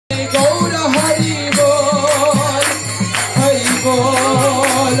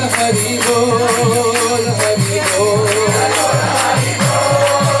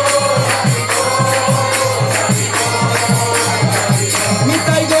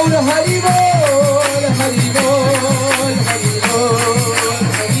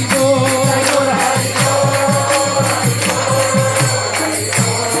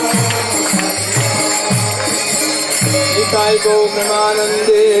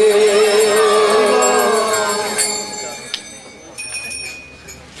Pramanande.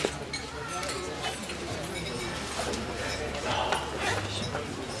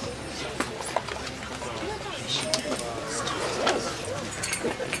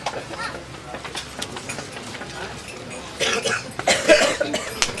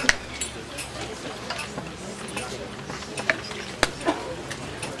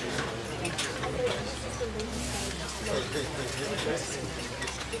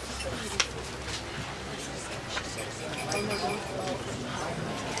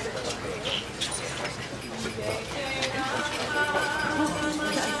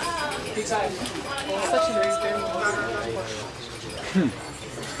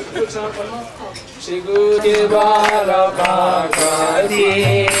 Shri Guru Bhagavati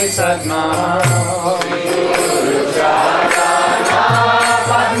Sadma Guru Charana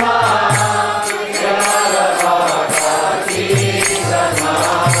Padma Bhagavati Sadma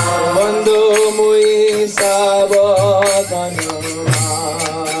Bandhu Mui Sabadanu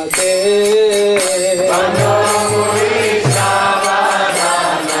Mate Bandhu Mui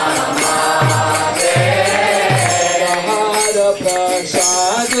Sabadanu Mate Mahara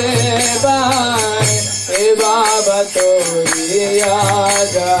Prasade Bhai E Baba Toriya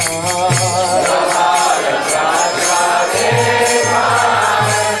Mahara Prasade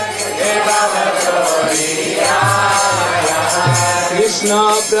Bhai E Baba Toriya Krishna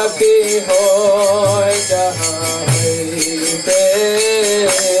Prati Hoy Jahai Te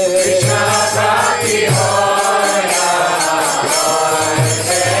Krishna Prati Hoy Jahai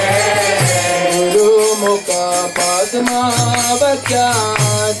Te Guru Mukha Padma Vakya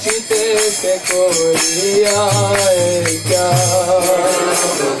Chite Se Koi Aaye Kya Guru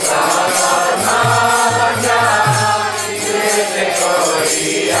Mukha Padma Vakya Chite Se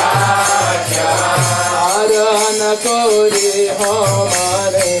Koi Aaye Kya Arana Kori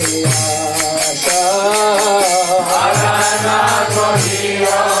Hamare Asha Arana Kori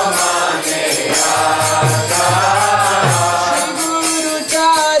Hamare Asha Guru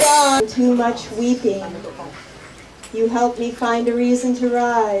Chara. Too much weeping. You help me find a reason to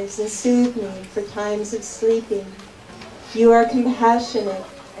rise and soothe me for times of sleeping. You are compassionate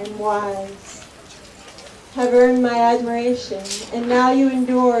and wise, have earned my admiration, and now you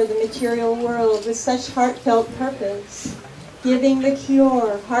endure the material world with such heartfelt purpose, giving the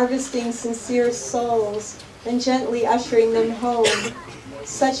cure, harvesting sincere souls, and gently ushering them home.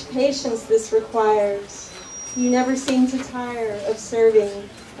 Such patience this requires. You never seem to tire of serving.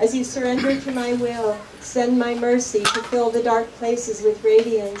 As you surrender to my will, send my mercy to fill the dark places with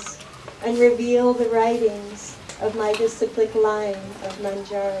radiance and reveal the writings of my disciplic line of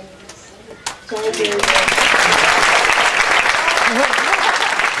Manjaris. Jai Guru.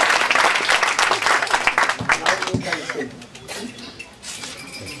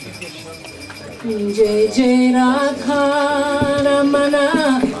 Jai Jai Radha Ramana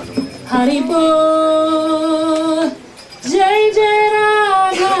Hari Bol. Jai Jai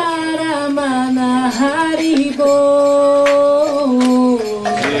Radha Ramana Hari Bol.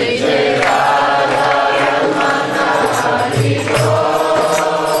 Jai Jai Radha Ramana Hari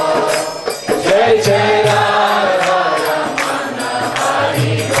Bol. Jai Jai Radha Ramana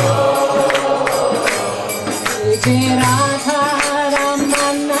Hari Bol. Jai Jai Radha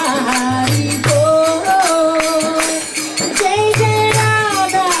Ramana Hari Bol. Jai Jai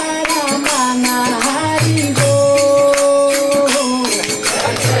Radha Ramana Hari Bol.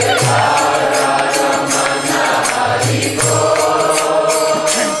 Jai Jai Radha Ramana Hari Bol.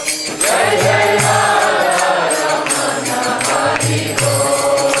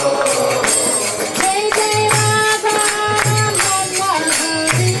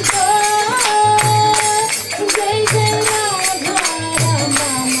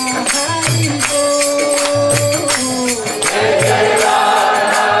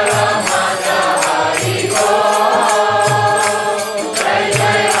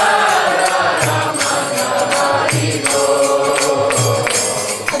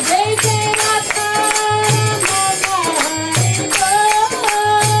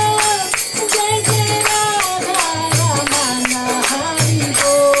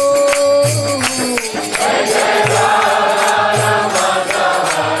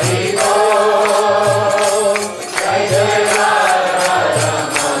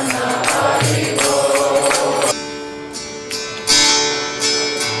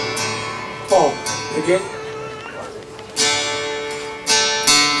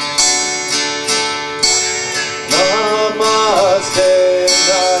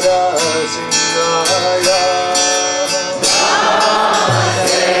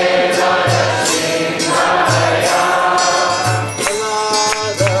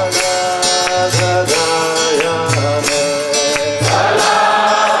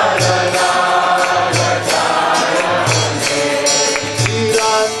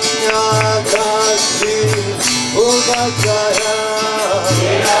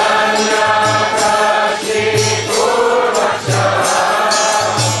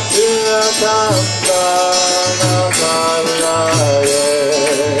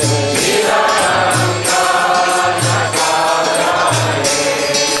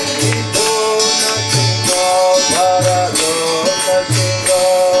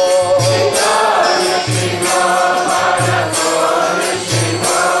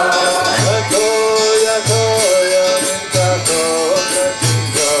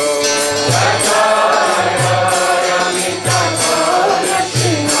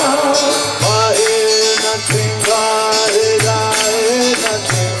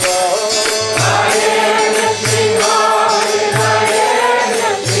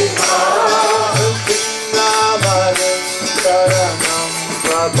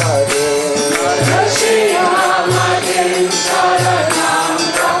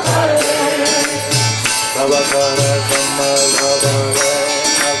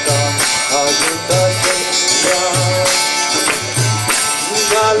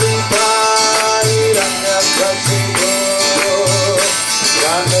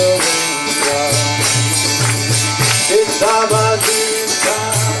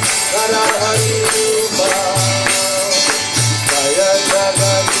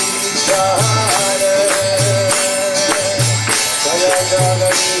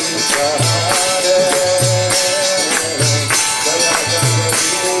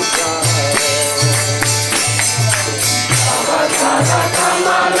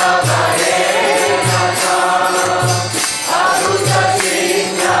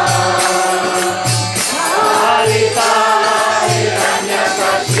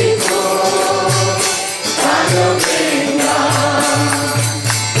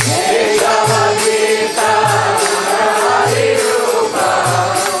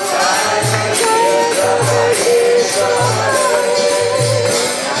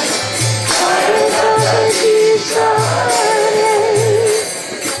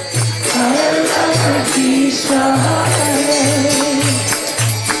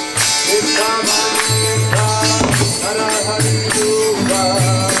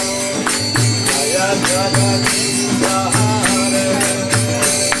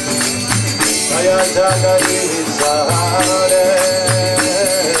 Jagadish Hare,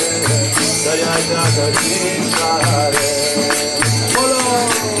 Jaya Jagadish Hare. Bolo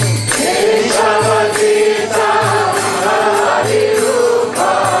Krishnavadita Hari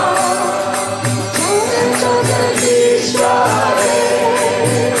Rupa, Jaya Jagadish Hare,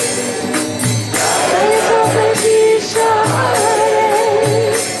 Jaya Jagadish Hare,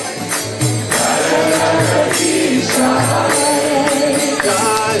 Jaya Jagadish Hare.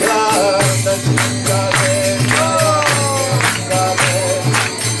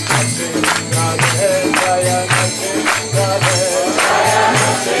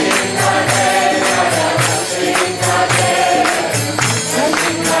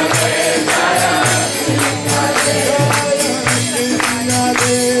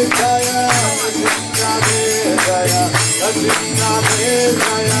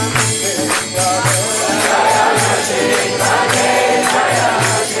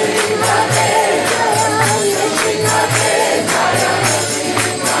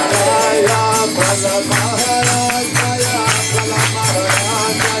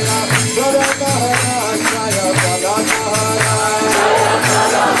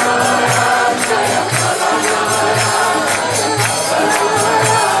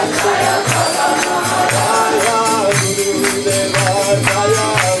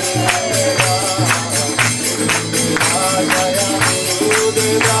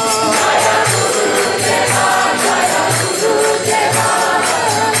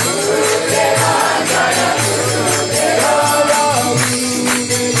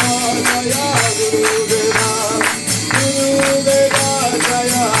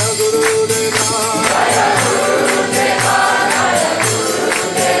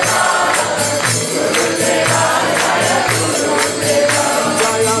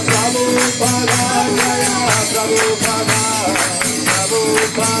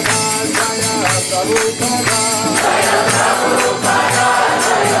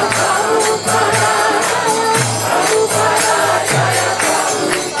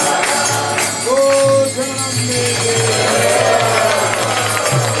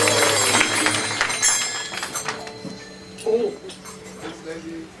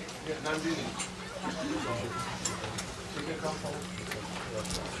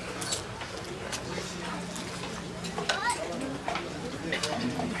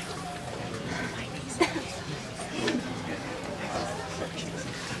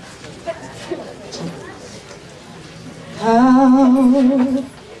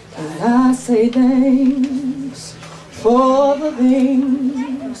 I say thanks for the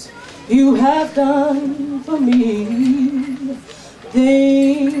things you have done for me,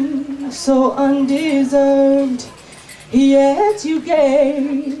 things so undeserved, yet you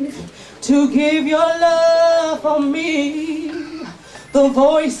gave to give your love for me. The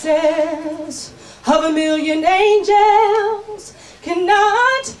voices of a million angels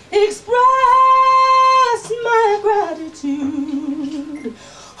cannot express my gratitude.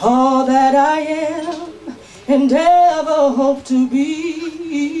 All that I am and ever hope to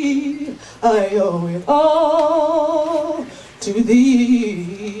be, I owe it all to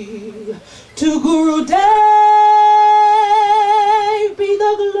thee. To Guru Dev be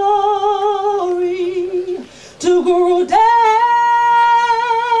the glory. To Guru Dev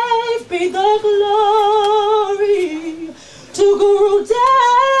be the glory. To Guru Dev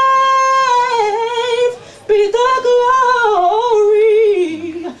be the glory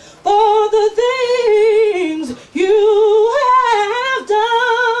for the things you have done.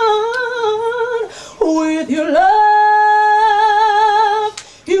 With your love,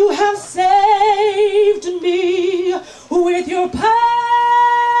 you have saved me. With your power,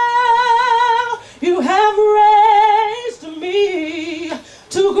 you have raised me.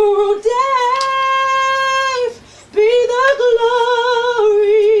 To Guru Dev be the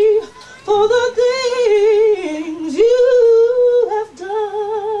glory for the things you have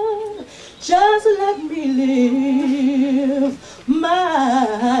done. Just let me live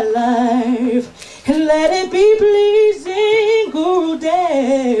my life and let it be pleasing, Guru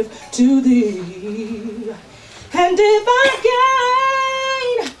Dev, to thee. And if I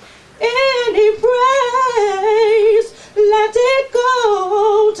gain any praise, let it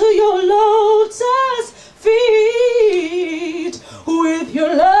go to your lotus feet. With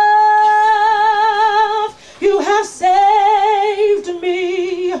your love, you have saved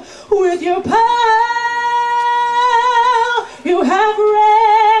me. With your power, you have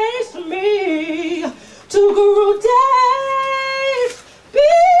raised me. To Guru Dev be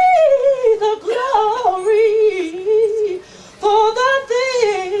the glory for the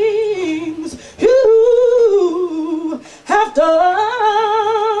things you have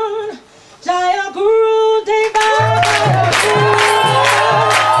done. Jaya Guru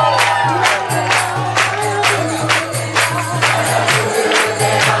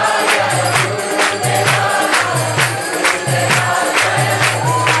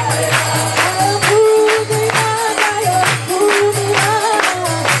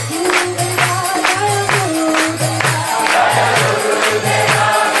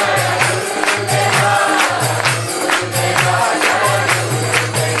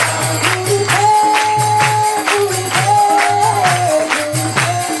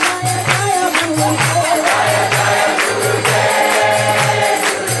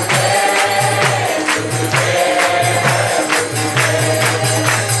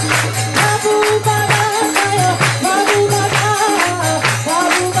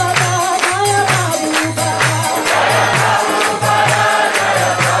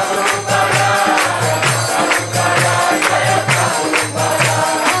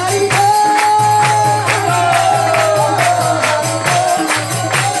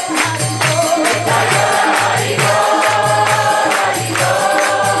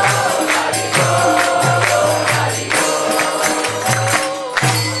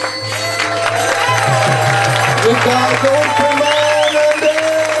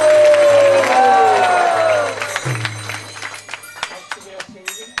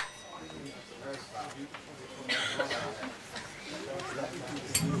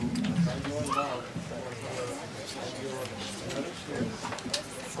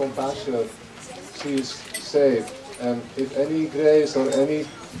Compassion, she is saved, and if any grace or any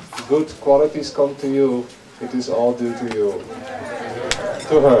good qualities come to you, it is all due to you,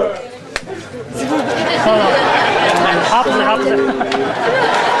 to her.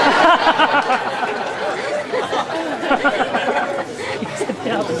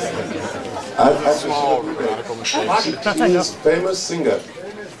 She is famous singer.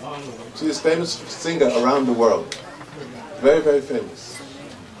 She is famous singer around the world. Very, very famous.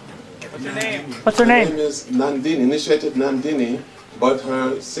 What's her name? What's her name? Her name is Nandini, initiated Nandini, but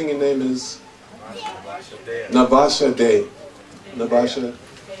her singing name is Navasha Day. Navasha,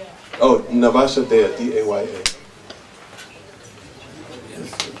 oh, Navasha Dea, D-A-Y-A.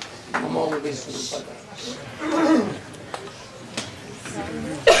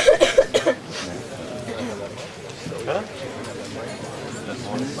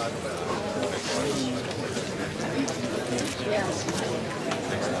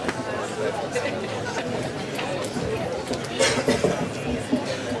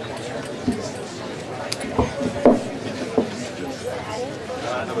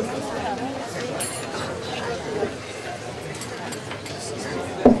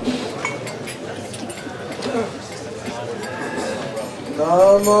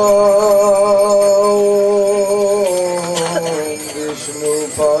 Namo Vishnu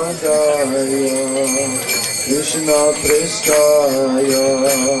Padaya Krishna Prestaya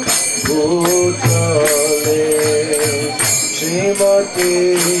Bhutale Srimati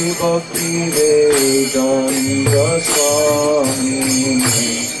Bhakti Vedanta Swami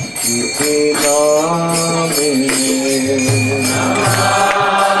Iti Namine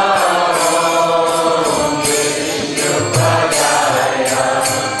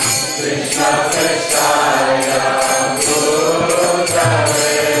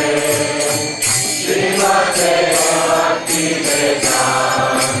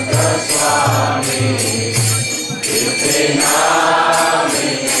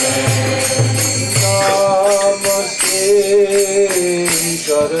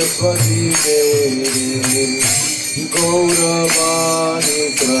Saraswati Devi Gauravani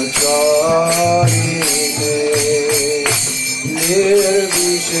Pracharine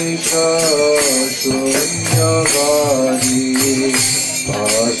Nirvishesha Shunyavadi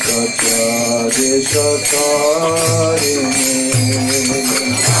Asatya Deshatarine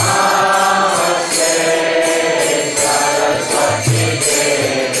Namaste Saraswati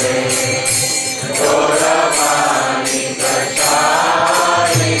Devi Gauravani Pracharine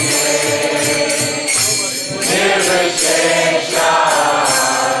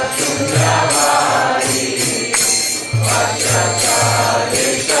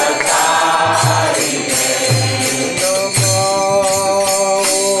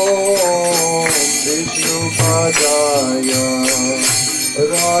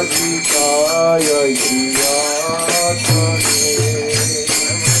Radhikaya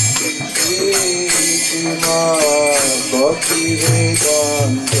Shima Bhakti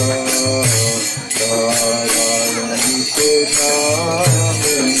Vedanta Narayan Saraswati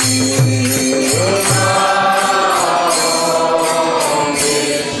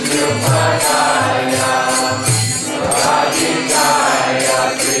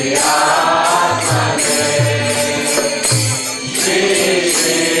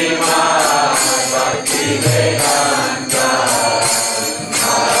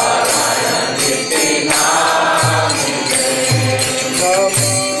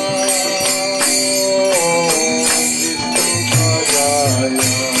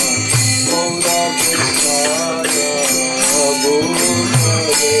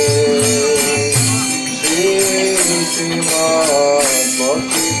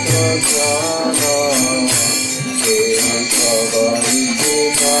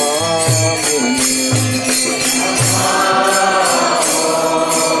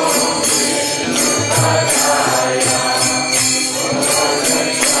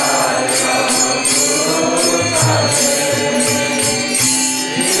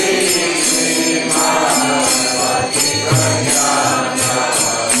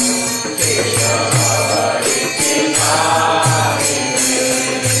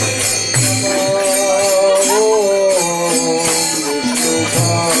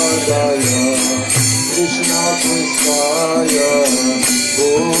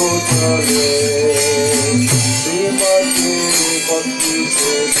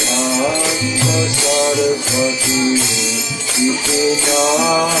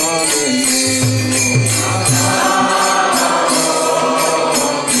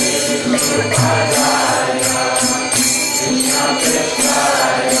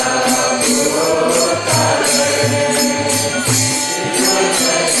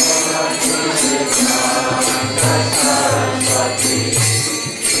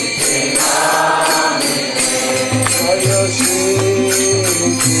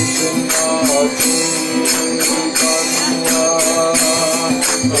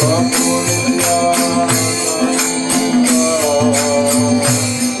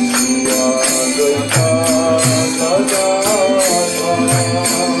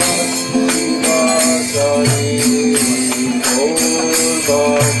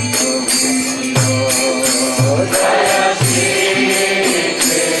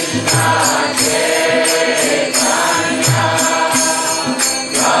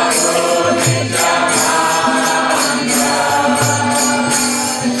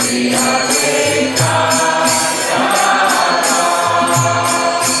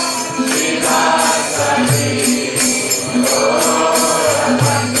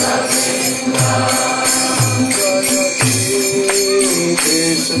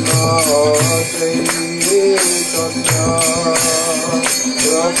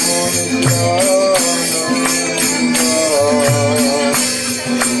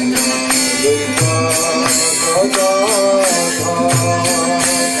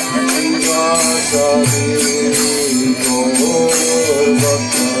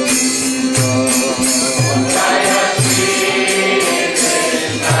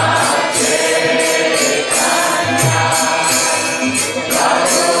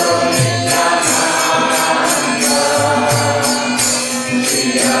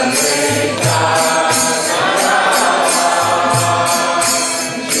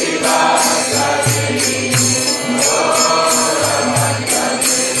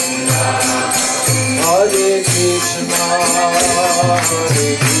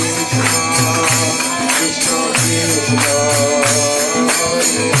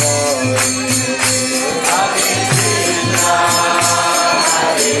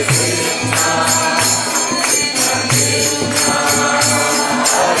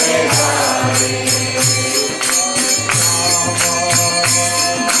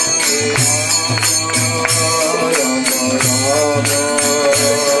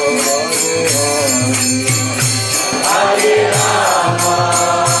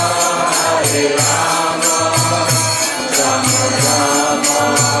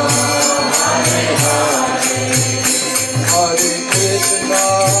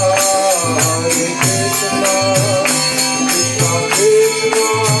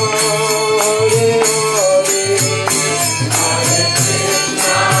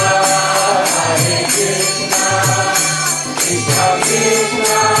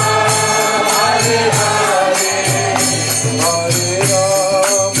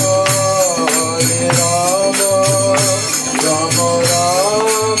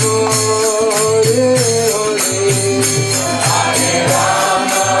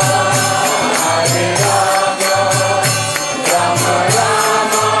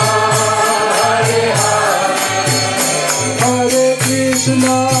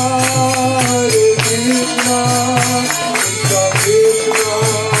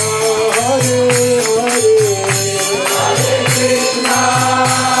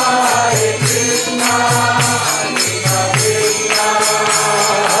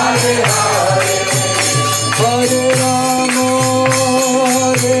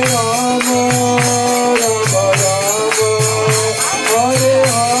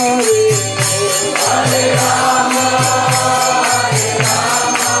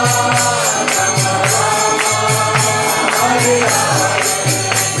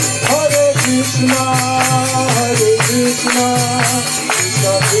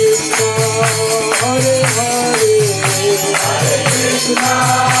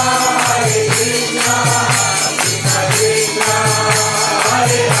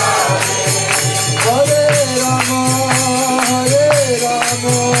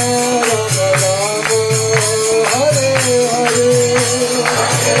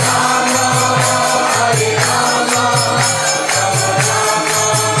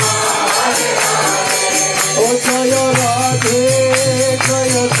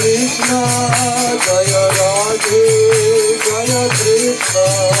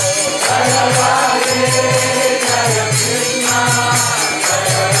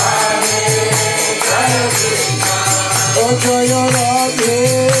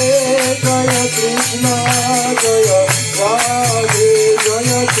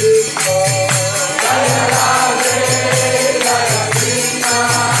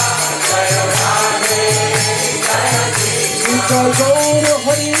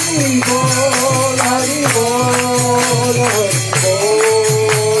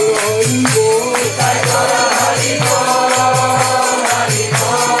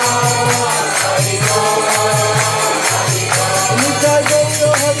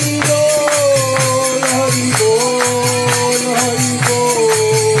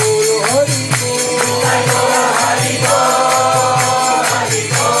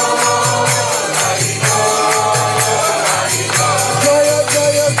Jaya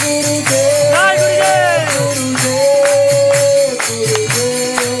Jaya Guru Dev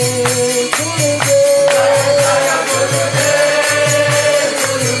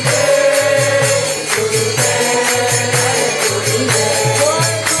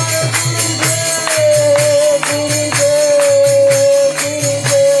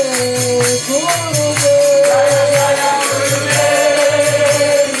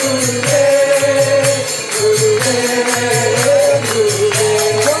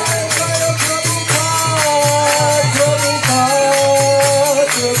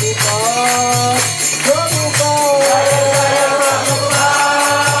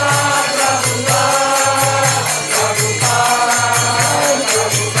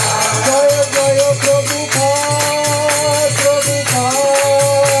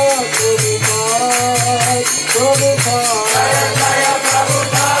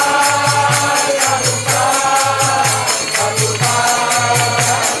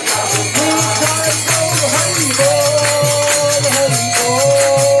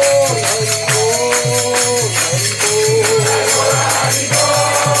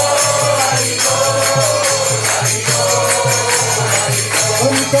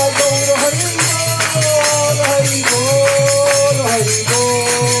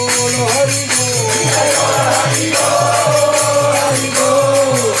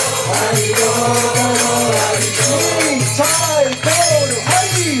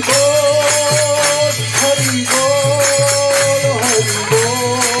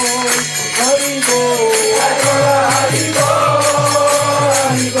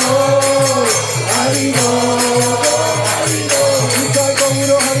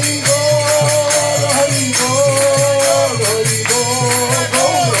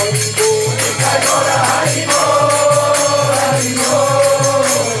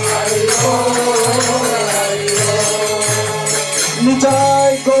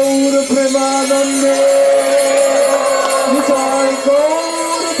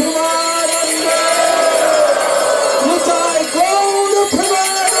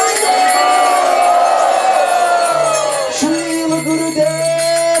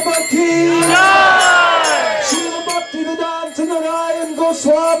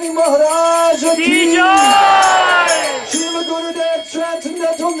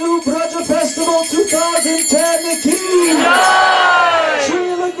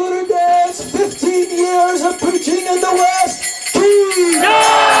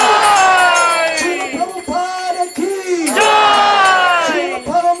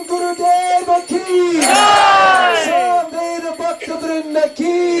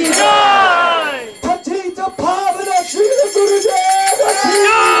Jai! Patita Pavana Srila Gurudeva Ki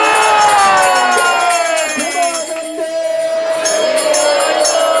Jai!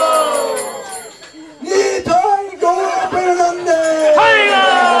 Nitai Gaur Premanande!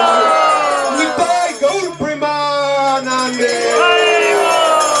 Nitai Gaur Premanande!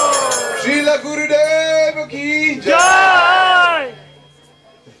 Srila Gurudeva Ki Jai!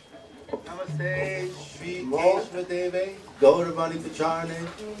 Namaste, Shri Vaishnava Gauravani Pacharne,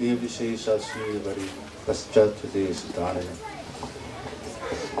 Devashesha Sri Vari Paschat Desatane.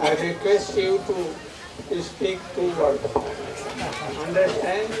 I request you to speak 2 words.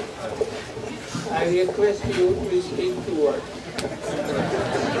 Understand? I request you to speak 2 words.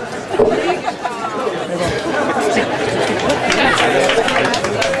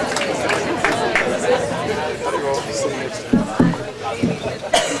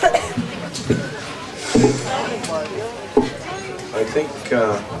 I think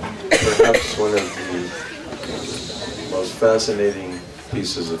perhaps one of the most fascinating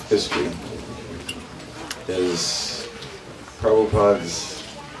pieces of history is Prabhupada's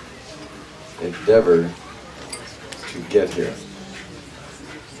endeavor to get here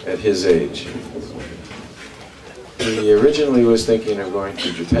at his age. He originally was thinking of going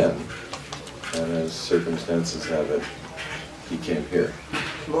to Japan, and as circumstances have it, he came here.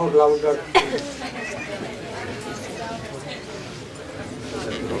 More louder.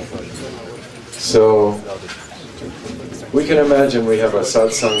 So we can imagine we have a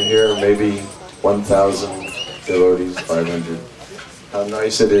satsang here, maybe 1,000 devotees, 500. How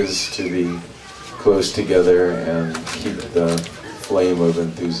nice it is to be close together and keep the flame of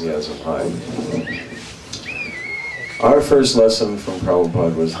enthusiasm high. Our first lesson from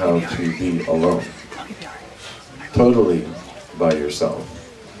Prabhupada was how to be alone, totally by yourself,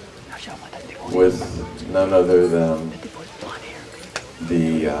 with none other than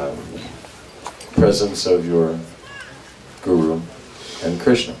the presence of your Guru and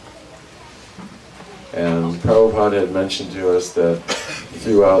Krishna. And Prabhupada had mentioned to us that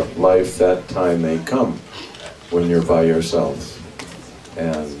throughout life that time may come when you're by yourself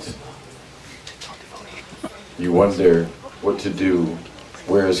and you wonder what to do,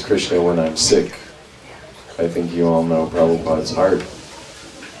 where is Krishna when I'm sick? I think you all know Prabhupada's heart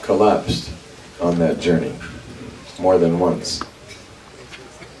collapsed on that journey more than once.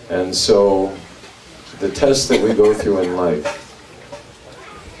 And so the tests that we go through in life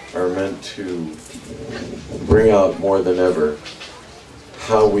are meant to bring out more than ever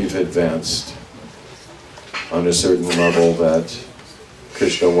how we've advanced on a certain level that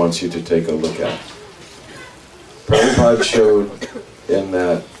Krishna wants you to take a look at. Prabhupada showed in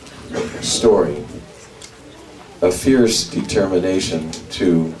that story a fierce determination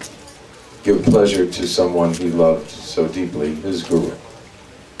to give pleasure to someone he loved so deeply, his Guru.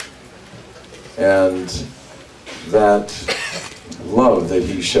 And that love that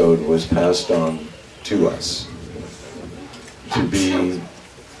he showed was passed on to us, to be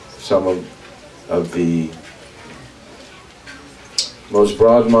some of the most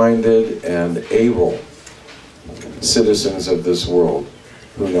broad-minded and able citizens of this world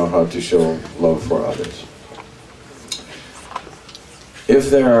who know how to show love for others. If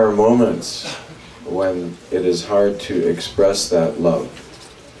there are moments when it is hard to express that love,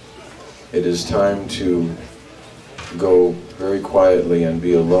 it is time to go very quietly and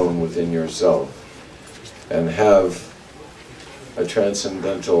be alone within yourself and have a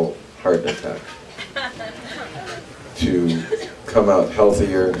transcendental heart attack to come out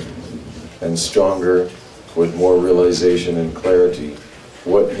healthier and stronger with more realization and clarity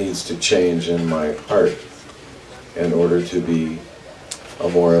what needs to change in my heart in order to be a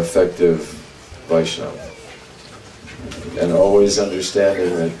more effective Vaishnava. And always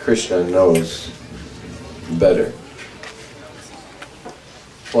understanding that Krishna knows better.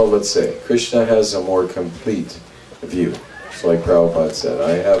 Well, let's say, Krishna has a more complete view. It's like Prabhupada said,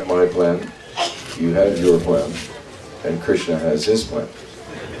 I have my plan, you have your plan, and Krishna has his plan.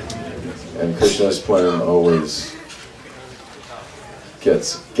 And Krishna's plan always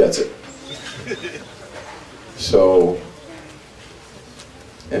gets it. So,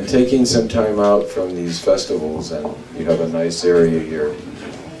 and taking some time out from these festivals, and you have a nice area here,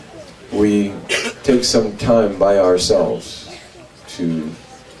 we take some time by ourselves to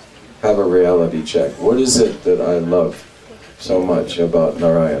have a reality check. What is it that I love so much about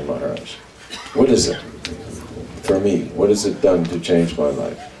Narayan Maharaj? What is it for me? What has it done to change my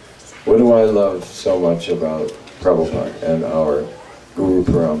life? What do I love so much about Prabhupada and our Guru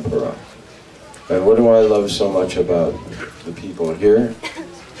Parampara? And what do I love so much about the people here?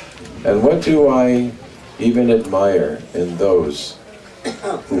 And what do I even admire in those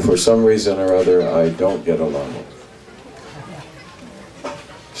who for some reason or other I don't get along with.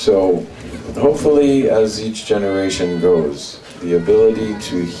 So hopefully as each generation goes, the ability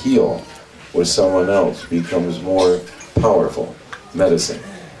to heal with someone else becomes more powerful medicine.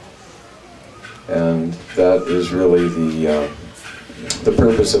 And that is really the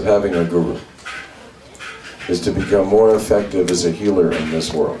purpose of having a guru, is to become more effective as a healer in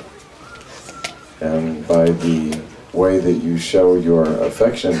this world. And by the way that you show your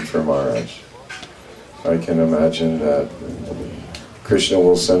affection for Maharaj, I can imagine that Krishna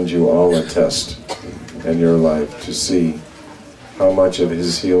will send you all a test in your life to see how much of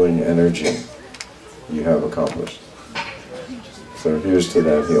his healing energy you have accomplished. So here's to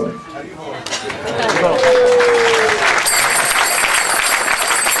that healing.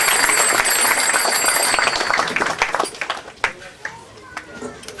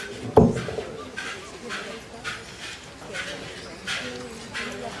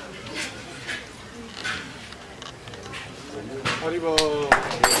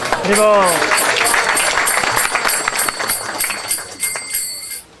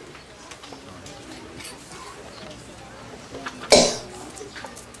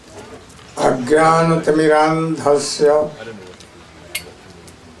 अज्ञानतिमिरान्धस्य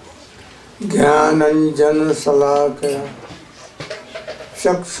ज्ञानाञ्जनशलाकया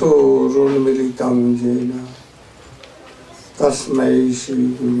चक्षुरुन्मीलितं येन तस्मै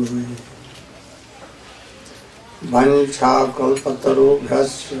श्रीगुरवे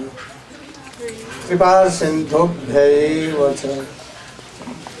वञ्चाकल्पतरुभ्यश्च कृपासिन्धुभ्यैव च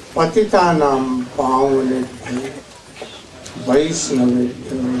पतितानां पावनेभ्यो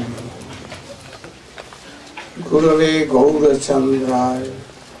वैष्णवेभ्यो गुरवे गौरचन्द्राय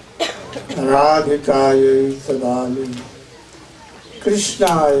राधिकाय तदालि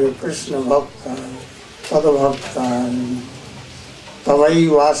कृष्णाय कृष्णभक्ताय तद्भक्ताय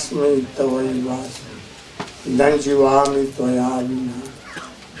तवैवास्मि न जीवामि त्वया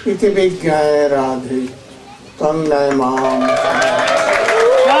विना इति विज्ञाय राधे तन्नय मां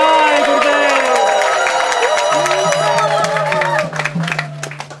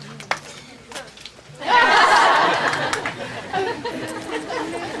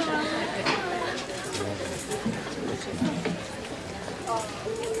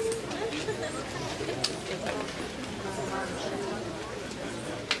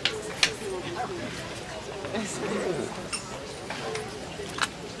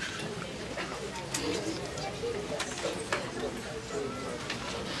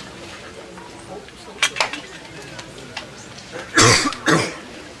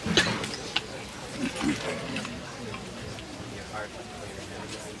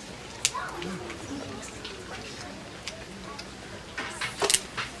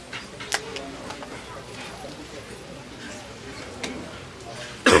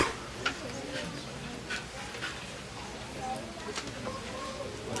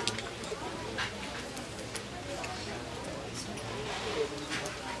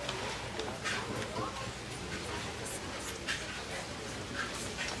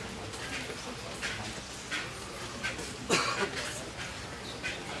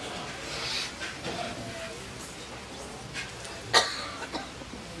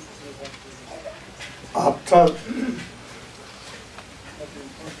After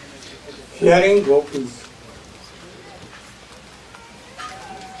hearing gopis,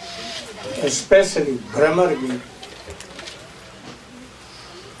 especially Brahmar Gita,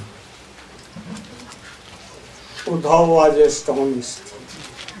 Uddhav was astonished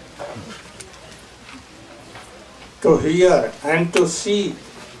to hear and to see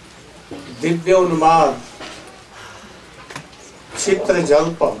Divya Unmad, Chitra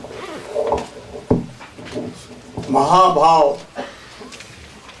Jalpa, महाभाव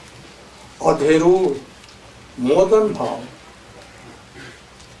अधेरूर मोदन भाव.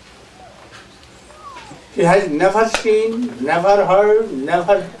 He has never seen, never heard,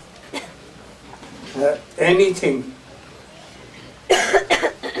 never anything.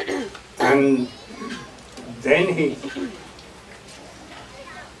 And then he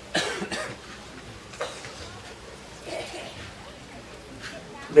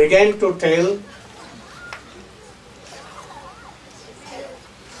began to tell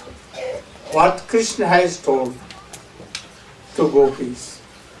what Krishna has told to gopis.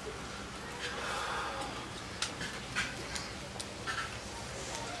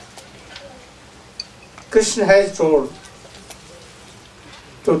 Krishna has told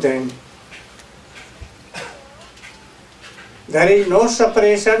to them, there is no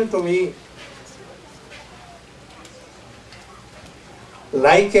separation to me,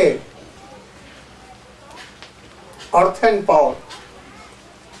 like a earth and power.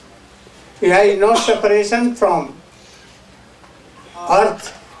 He has no separation from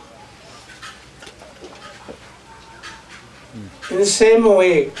earth. In the same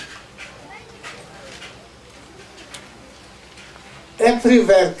way,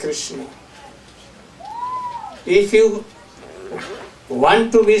 everywhere Krishna. If you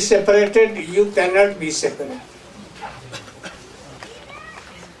want to be separated, you cannot be separated.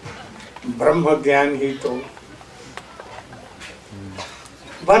 Brahma Gyan he told.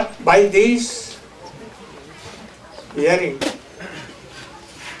 But by this hearing,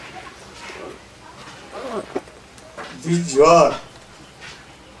 this joy,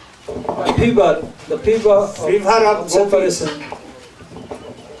 the fever of separation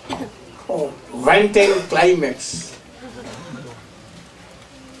went in climax.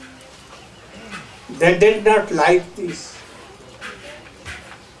 They did not like this.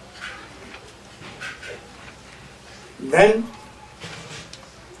 Then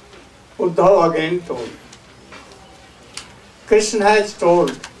Uddhava again told. Krishna has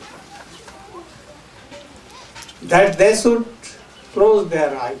told that they should close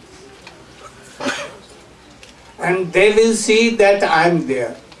their eyes and they will see that I am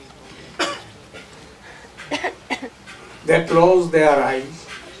there. They close their eyes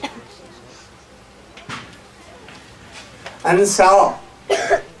and saw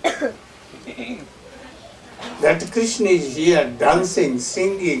that Krishna is here dancing,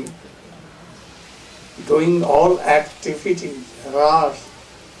 singing, doing all activities, ras.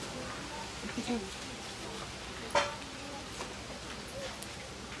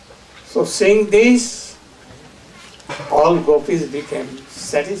 So seeing this, all gopis became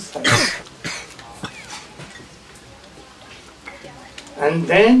satisfied. And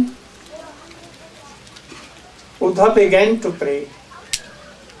then Uddha began to pray.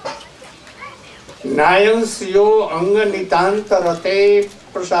 Narayan Sriyo Anga Nitanta Rate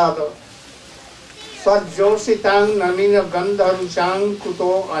Prasada Sajositang Nanina Gandharuchang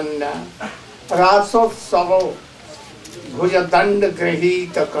Kuto Anna Rasot Savo Bhujadanda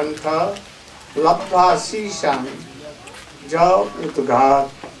Grahita Kantha Labdha Sishang Ja Utghat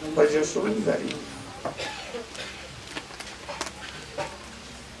Bhajasundari.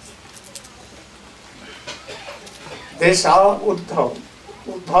 They saw Uddhav.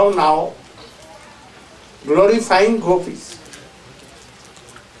 Uddhav now glorifying gopis.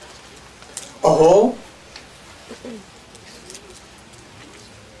 Oh,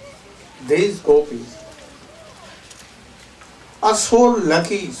 these gopis are so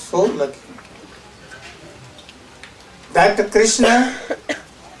lucky that Krishna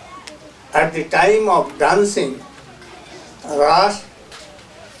at the time of dancing Ras,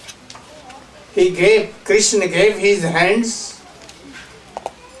 Krishna gave his hands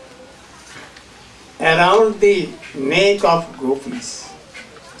around the neck of gopis.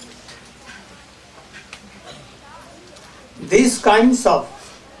 These kinds of,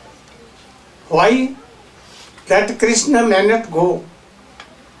 why that Krishna may not go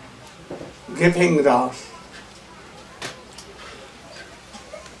giving ras.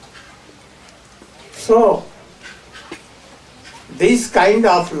 So, this kind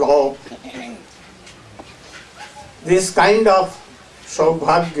of love, this kind of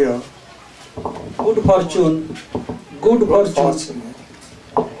saubhagya, good fortune,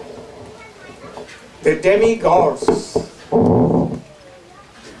 the demigods,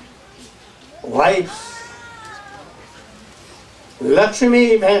 wives,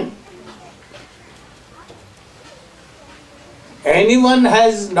 Lakshmi even, anyone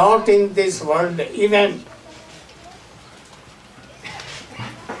has not in this world even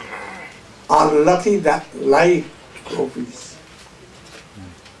are lucky that like gopis.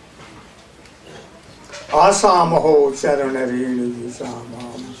 Asamaho charanarenu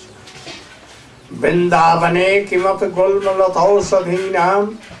yusamam Vrindavane kimapi gulmalatau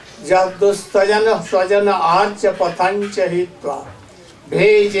sadhinam Jadustajana swajana archa pathancha hitva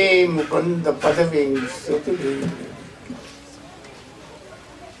Bheje mukunda padaving sutibhi.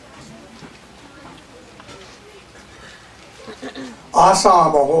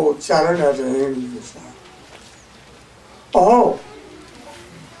 Asamaho charanarenu yusamam. Oh,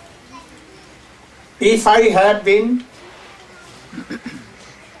 if I had been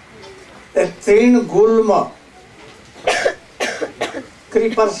a thin gulma,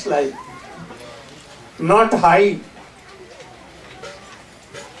 creeper's like, not high,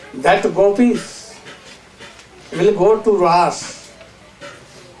 that gopis will go to ras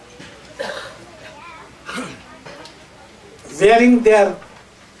wearing their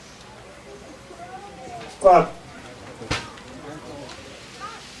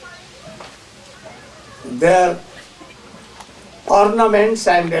their ornaments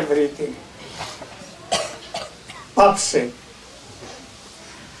and everything. puff shape.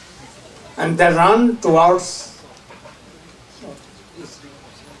 And they run towards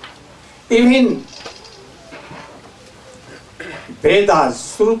even Vedas,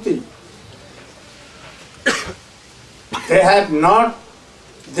 Shruti.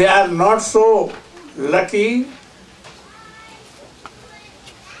 They are not so lucky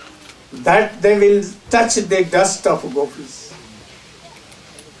that they will touch the dust of gopis.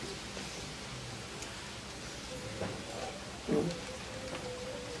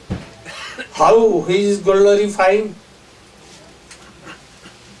 How he is glorifying?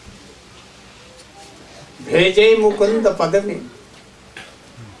 Bheje Mukunda Padame.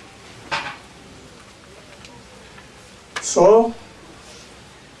 So,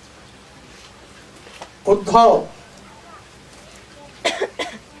 Uddhav,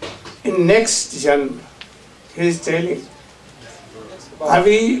 in next Janma, he is telling,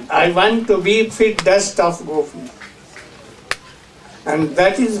 I want to be fit dust of Gopi. And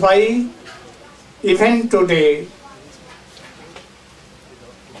that is why even today,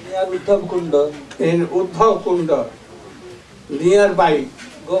 near Uddhav Kunda, in Uddhav Kunda, nearby,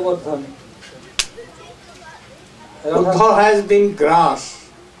 Govardhan, Uddhav has been grass.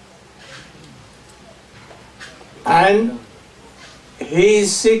 And he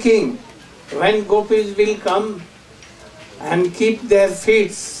is seeking when gopis will come and keep their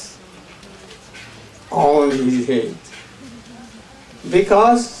feet on his head.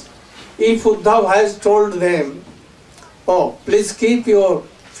 Because if Uddhav has told them, oh, please keep your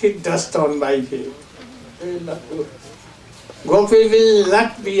feet dust on my head, they will not do it. Gopi will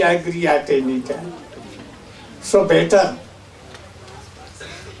not be agree at any time. So better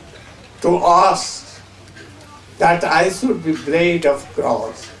to ask that I should be blade of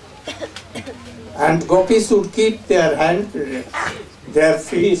cross. And gopis should keep their hand, their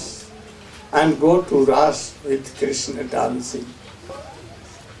feet, and go to Ras with Krishna dancing.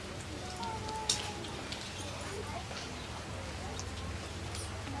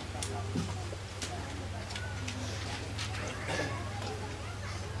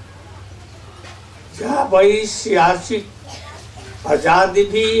 Ja vai syasik ajadi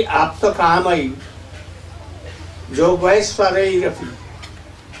bhi apta kamai jo vaiswarai rafi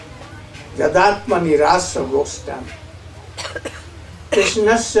yadatma nirasya gostam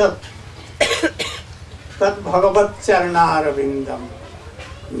krishnasya tad bhagavat charanaravindam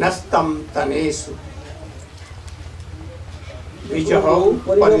nastam tanesu vijahau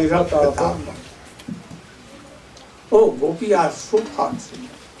pariraptatam. Oh, gopi are so thoughtful.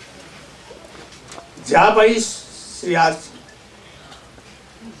 Javai Sriyas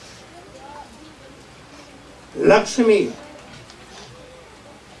Lakshmi,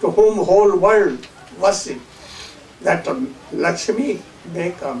 to whom whole world worship, that Lakshmi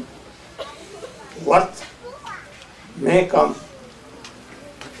may come, worth may come,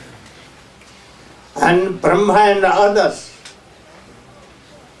 and Brahma and others,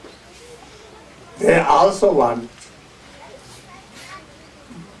 they also want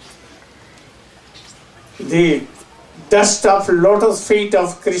the dust of lotus feet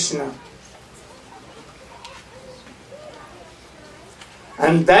of Krishna.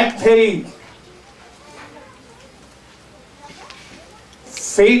 And that very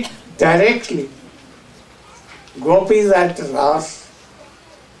feet directly, gopis at Ras,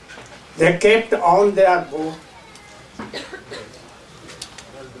 they kept on their boat.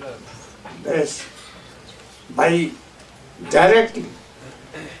 Yes, by directly,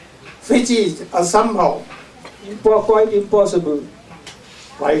 which is somehow Quite impossible.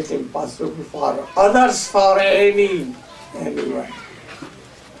 quite impossible for others, for anyone.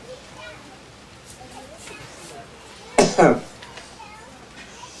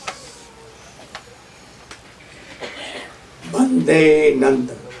 Bande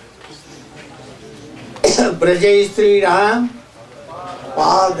Nanda Braja Sriram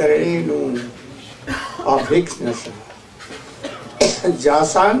Padarenu Abhikshnasa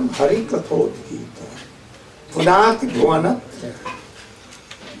Jasan Hari Kathod Gita Punat Bhuvanat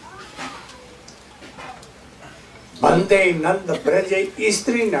Bande Nanda Braja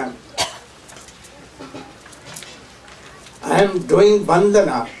Sriram. I am doing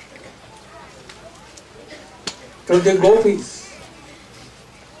bandana to the gopis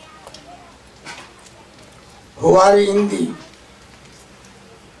who are in the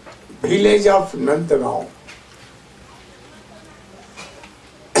village of Nandagaon.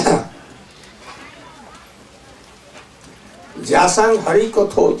 Jasang Hari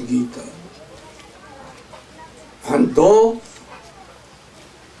Kathod Gita. And those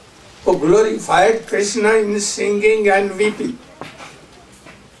who glorified Krishna in singing and weeping.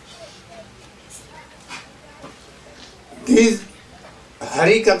 these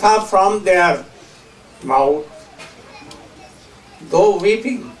Hari Katha from their mouth, though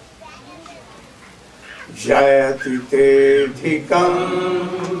weeping. Jayati te dhikam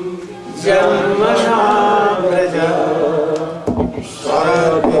janmana braja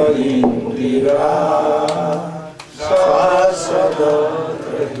sarva indira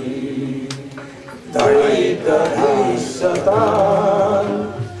sasadahi daidari satan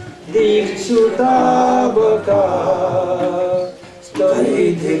diksutabaka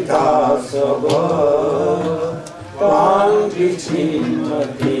staridhita sabha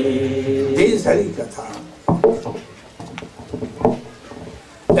panvichimati. This is Hari Katha.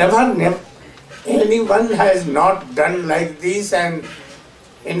 Never anyone has not done like this, and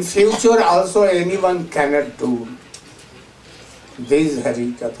in future also anyone cannot do. This is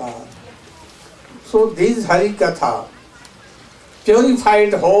Hari Katha. So this Hari Katha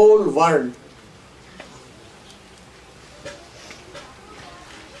purified whole world.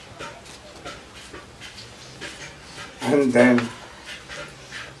 And then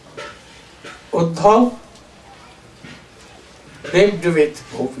Uddhav lived with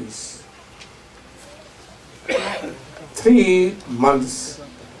gopis 3 months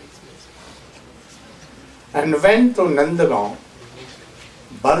and went to Nandagaon,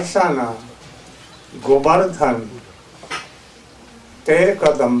 Barshana, Govardhan,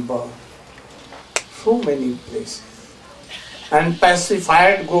 Terkadamba, so many places, and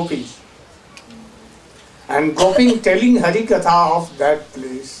pacified gopis. And gopis telling Hari Katha of that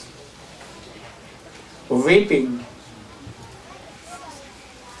place, weeping.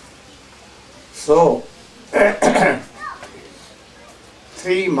 So,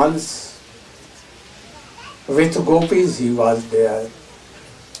 3 months with gopis he was there.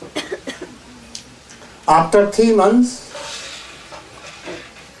 After 3 months,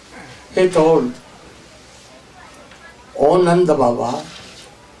 he told, O Nanda Baba,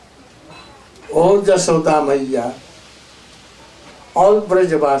 O Jasoda Maiya, all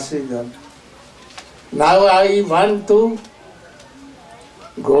Brajavasigan, now I want to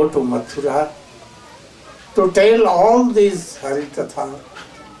go to Mathura to tell all these Hari Katha,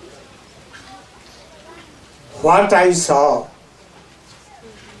 what I saw.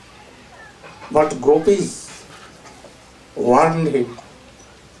 But gopis warned him,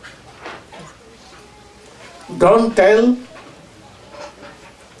 don't tell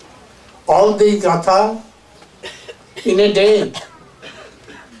all the Katha in a day,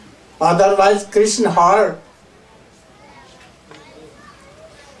 otherwise Krishna's heart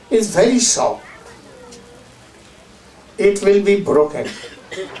is very soft. It will be broken.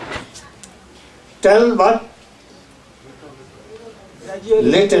 Tell what?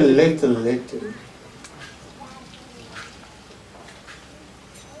 Little.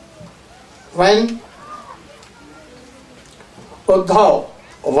 When Uddhav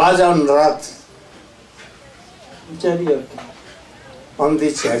was on Rath, on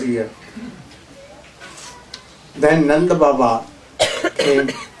the chariot, then Nanda Baba came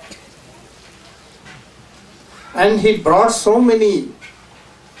and he brought so many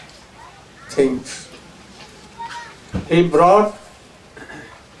things. He brought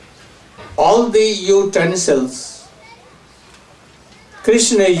all the utensils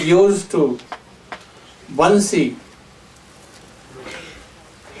Krishna used to bansi,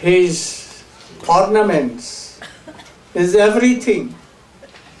 his ornaments, his everything,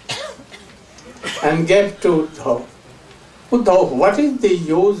 and gave to Uddhav. Uddhav, what is the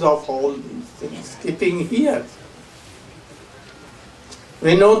use of all these things keeping here?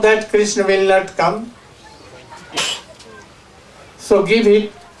 We know that Krishna will not come, so give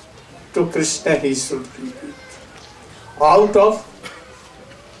it to Krishna, he should keep it. Out of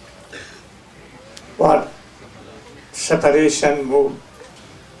what? Separation mood.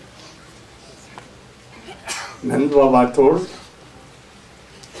 Nanda Baba told,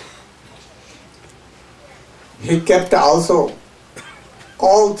 he kept also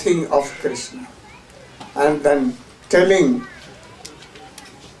all things of Krishna, and then telling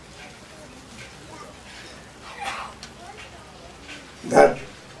that,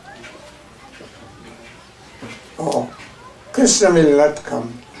 oh, Krishna will not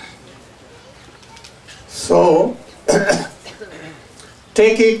come. So,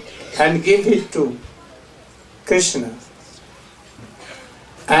 take it and give it to Krishna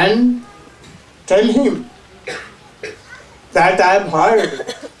and tell him that I have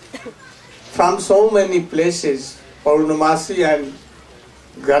heard from so many places, Purnamasi and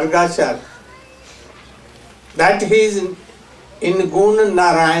Gargachar, that he is in Gun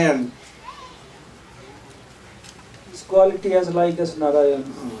Narayan. His quality as like as Narayan.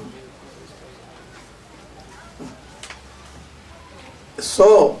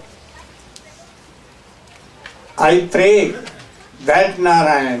 So, I pray that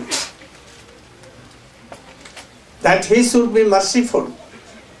Narayan, that he should be merciful.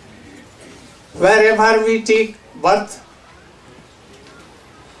 Wherever we take birth,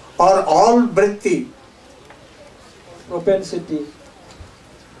 or all vritti propensity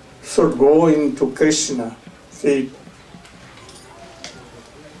should go into Krishna feet.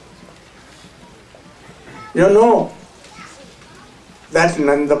 You know that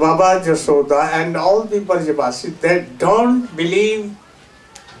Nanda Baba, Jasoda and all the Brajavasi, they don't believe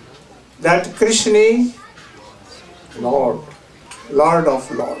that Krishna is Lord, Lord of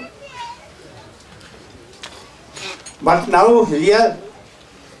Lord. But now here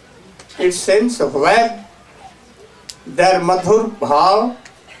it seems where their Madhur Bhav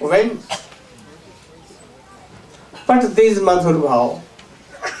went. But these Madhur Bhav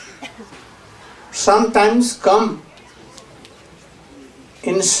sometimes come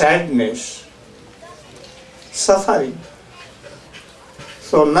in sadness, suffering.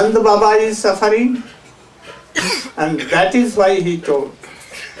 So Nanda Baba is suffering, and that is why he told.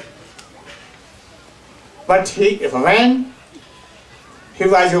 But when he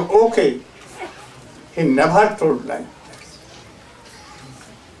was okay, he never told like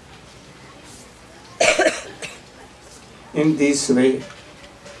that. In this way,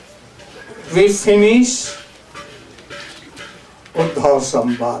 we finish Uddhav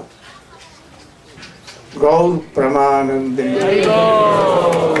Sambad. Gaur Pramanandri.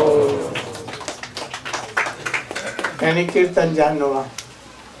 Any kirtan janova?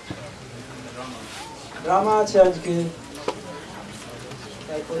 Drama আছে আজকে,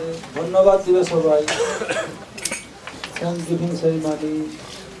 তারপরে ধন্যবাদ দিবে সবাই, thank giving ceremony,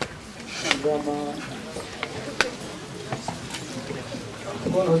 drama,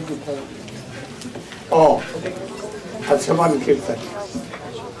 কোন হচ্ছে থাকে। Oh, अच्छा one kirtan.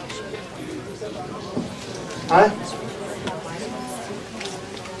 Huh?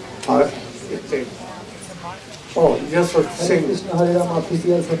 Oh, just for Hare sing. Krishna Hare Ram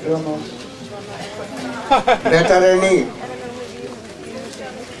official for drama. Better any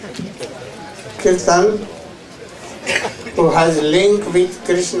kirtan who has link with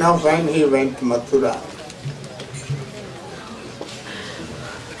Krishna when he went to Mathura.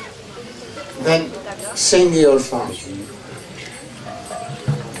 Then sing your song.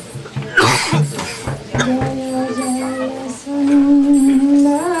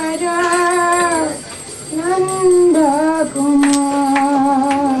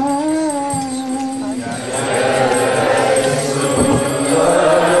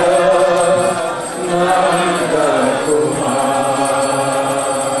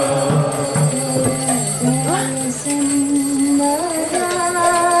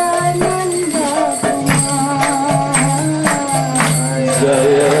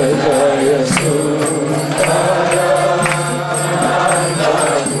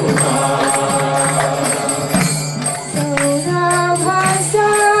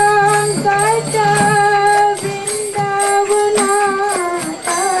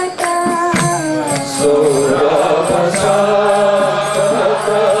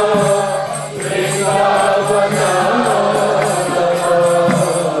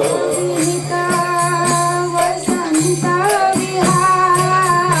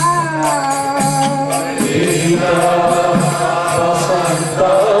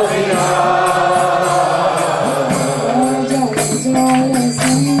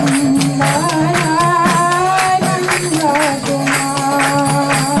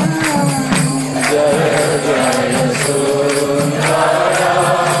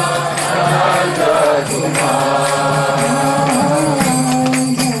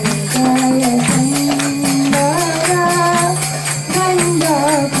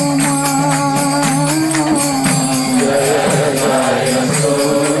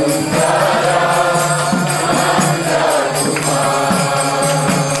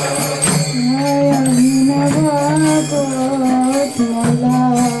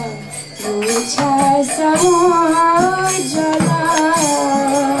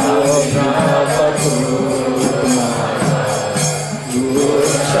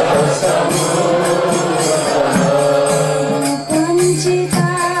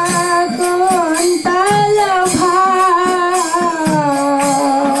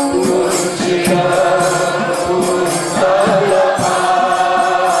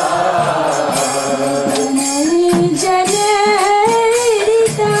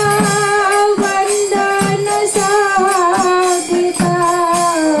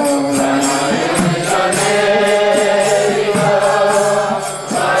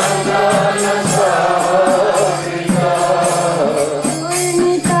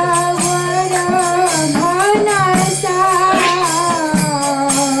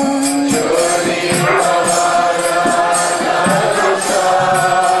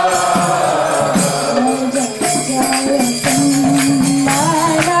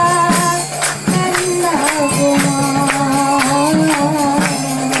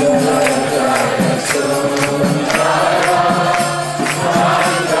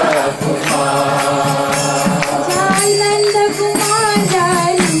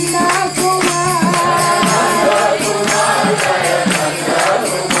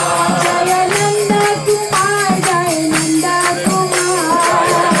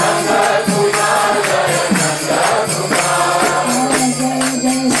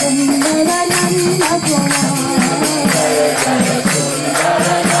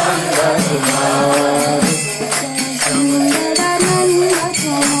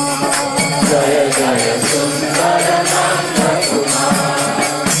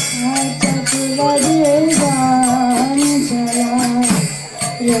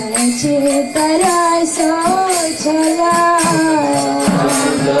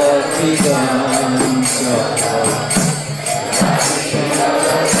 Siddhanta